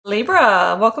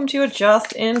Libra, welcome to your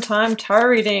just-in-time tarot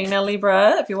reading. Now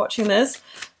Libra, if you're watching this,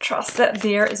 trust that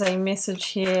there is a message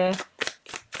here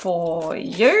for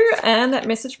you, and that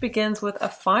message begins with a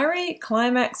fiery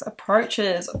climax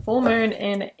approaches, full moon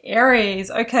in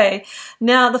Aries. Okay,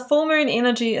 now the full moon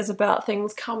energy is about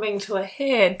things coming to a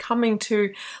head, coming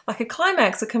to like a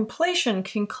climax, a completion,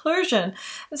 conclusion.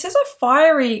 It says a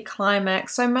fiery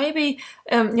climax, so maybe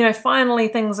finally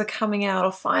things are coming out,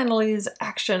 or finally there's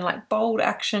action, like bold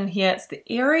action here. It's the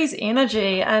Aries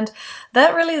energy, and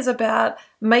that really is about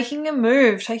making a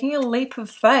move, taking a leap of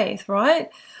faith,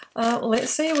 right?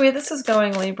 Let's see where this is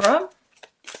going, Libra.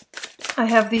 I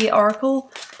have the Oracle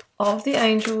of the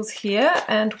Angels here,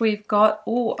 and we've got,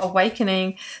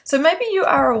 awakening. So maybe you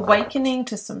are awakening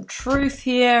to some truth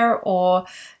here, or,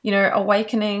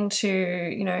 awakening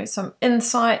to, some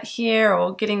insight here,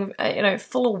 or getting,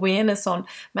 full awareness on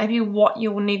maybe what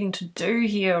you're needing to do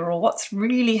here, or what's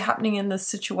really happening in this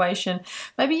situation.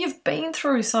 Maybe you've been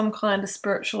through some kind of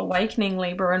spiritual awakening,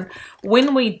 Libra, and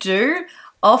when we do,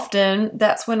 often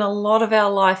that's when a lot of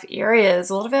our life areas,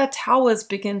 a lot of our towers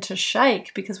begin to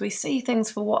shake, because we see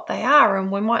things for what they are,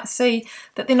 and we might see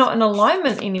that they're not in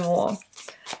alignment anymore.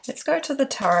 Let's go to the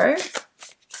tarot.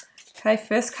 Okay,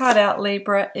 first card out,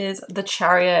 Libra, is the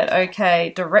Chariot.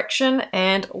 Okay, direction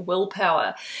and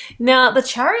willpower. Now, the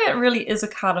Chariot really is a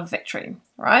card of victory,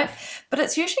 right? But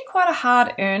it's usually quite a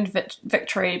hard-earned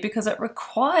victory, because it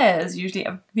requires usually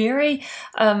a very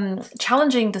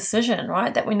challenging decision,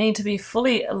 right, that we need to be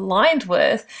fully aligned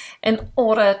with in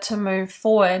order to move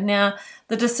forward. Now,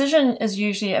 the decision is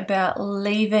usually about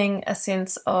leaving a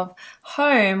sense of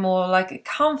home, or like a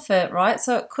comfort, right?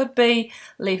 So it could be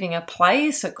leaving a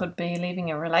place, it could be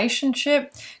leaving a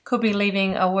relationship, could be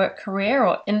leaving a work career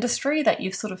or industry that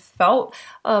you've sort of felt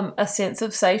a sense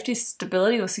of safety,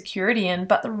 stability, or security in.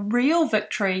 But the real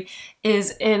victory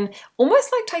is in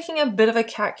almost like taking a bit of a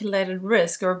calculated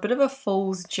risk, or a bit of a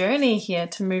fool's journey here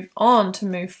to move on, to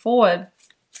move forward,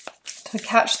 to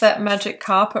catch that magic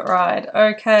carpet ride.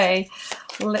 Okay,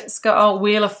 let's go. Oh,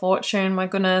 Wheel of Fortune, my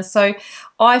goodness. So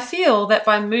I feel that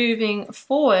by moving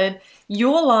forward,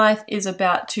 your life is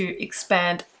about to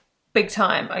expand big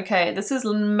time. Okay, this is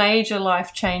major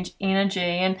life change energy,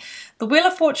 and the Wheel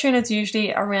of Fortune is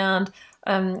usually around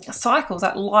cycles,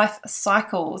 like life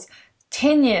cycles,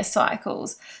 10-year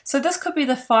cycles. So this could be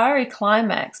the fiery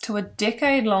climax to a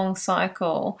decade-long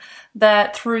cycle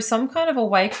that, through some kind of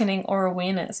awakening or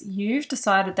awareness, you've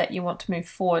decided that you want to move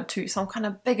forward to some kind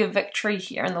of bigger victory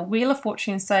here. And the Wheel of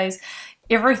Fortune says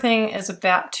everything is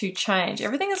about to change.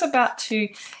 Everything is about to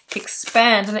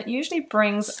expand, and it usually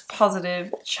brings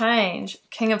positive change.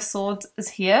 King of Swords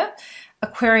is here.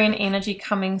 Aquarian energy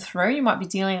coming through. You might be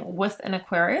dealing with an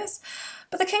Aquarius.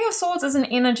 But the King of Swords is an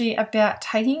energy about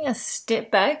taking a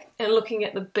step back and looking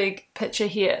at the big picture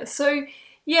here. So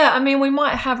yeah, I mean, we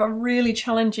might have a really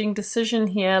challenging decision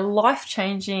here,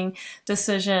 life-changing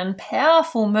decision,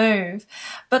 powerful move,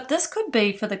 but this could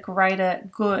be for the greater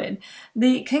good.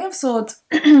 The King of Swords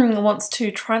wants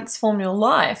to transform your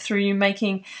life through you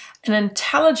making an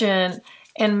intelligent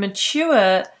and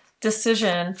mature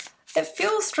decision. It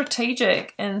feels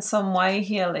strategic in some way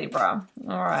here, Libra.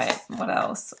 All right, what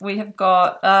else? We have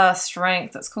got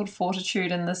strength. It's called fortitude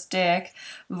in this deck.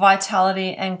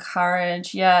 Vitality and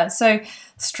courage. Yeah, so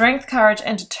strength, courage,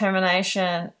 and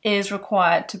determination is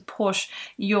required to push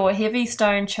your heavy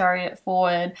stone chariot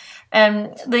forward.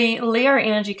 And the Leo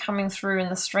energy coming through in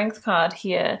the strength card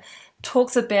here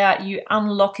talks about you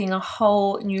unlocking a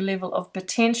whole new level of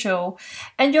potential,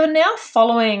 and you're now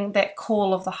following that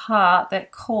call of the heart, that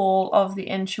call of the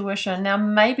intuition. Now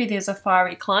maybe there's a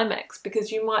fiery climax,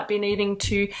 because you might be needing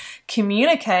to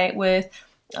communicate with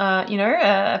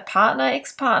a partner,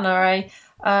 ex-partner,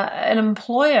 an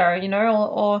employer,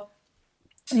 or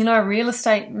a real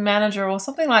estate manager or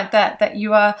something like that, that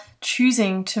you are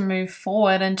choosing to move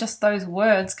forward. And just those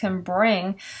words can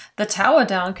bring the tower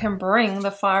down, can bring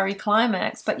the fiery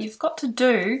climax. But you've got to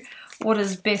do what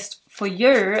is best for you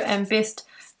and best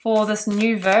for this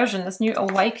new version, this new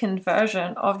awakened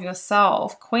version of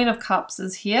yourself. Queen of Cups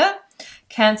is here.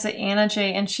 Cancer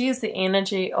energy, and she is the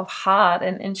energy of heart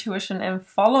and intuition and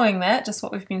following that, just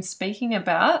what we've been speaking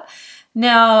about.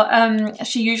 Now,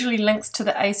 she usually links to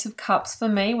the Ace of Cups for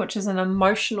me, which is an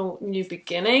emotional new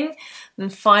beginning.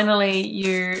 And finally,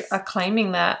 you are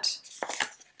claiming that.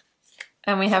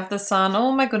 And we have the Sun.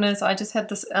 Oh my goodness, I just had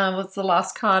this, was the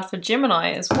last card for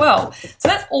Gemini as well. So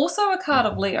that's also a card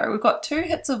of Leo. We've got 2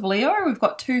 hits of Leo, we've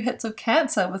got 2 hits of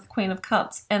Cancer with Queen of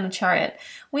Cups and the Chariot.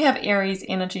 We have Aries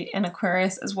energy and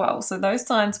Aquarius as well. So those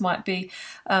signs might be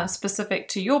specific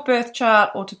to your birth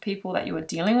chart or to people that you are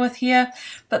dealing with here.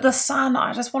 But the Sun,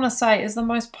 I just want to say, is the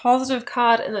most positive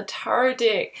card in the tarot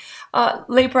deck.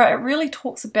 Libra, it really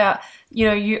talks about, you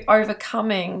know, you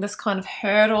overcoming this kind of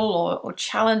hurdle or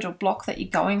challenge or block that you're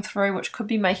going through, which could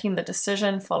be making the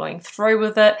decision, following through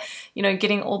with it, you know,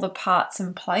 getting all the parts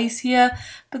in place here.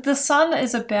 But the Sun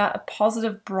is about a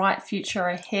positive, bright future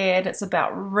ahead. It's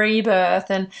about rebirth,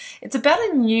 and it's about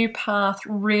a new path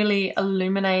really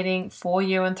illuminating for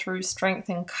you, and through strength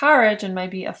and courage and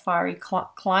maybe a fiery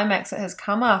climax that has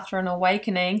come after an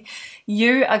awakening,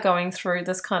 you are going through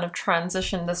this kind of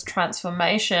transition, this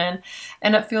transformation,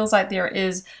 and it feels like there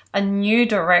is a new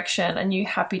direction, a new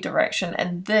happy direction,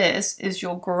 and this is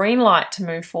your green light to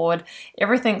move forward.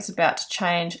 Everything's about to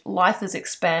change, life is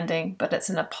expanding, but it's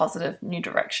in a positive new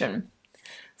direction.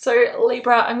 So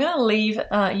Libra, I'm going to leave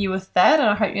you with that, and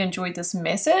I hope you enjoyed this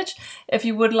message. If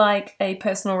you would like a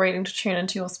personal reading to tune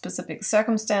into your specific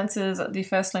circumstances, the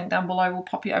first link down below will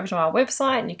pop you over to our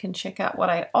website and you can check out what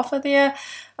I offer there.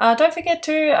 Don't forget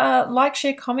to like,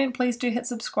 share, comment. Please do hit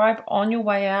subscribe on your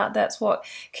way out. That's what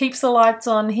keeps the lights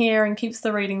on here and keeps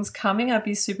the readings coming. I'd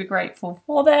be super grateful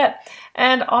for that.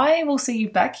 And I will see you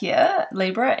back here,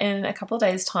 Libra, in a couple of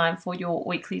days' time for your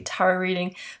weekly tarot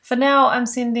reading. For now, I'm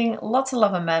sending lots of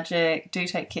love and magic. Do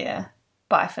take care.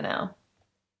 Bye for now.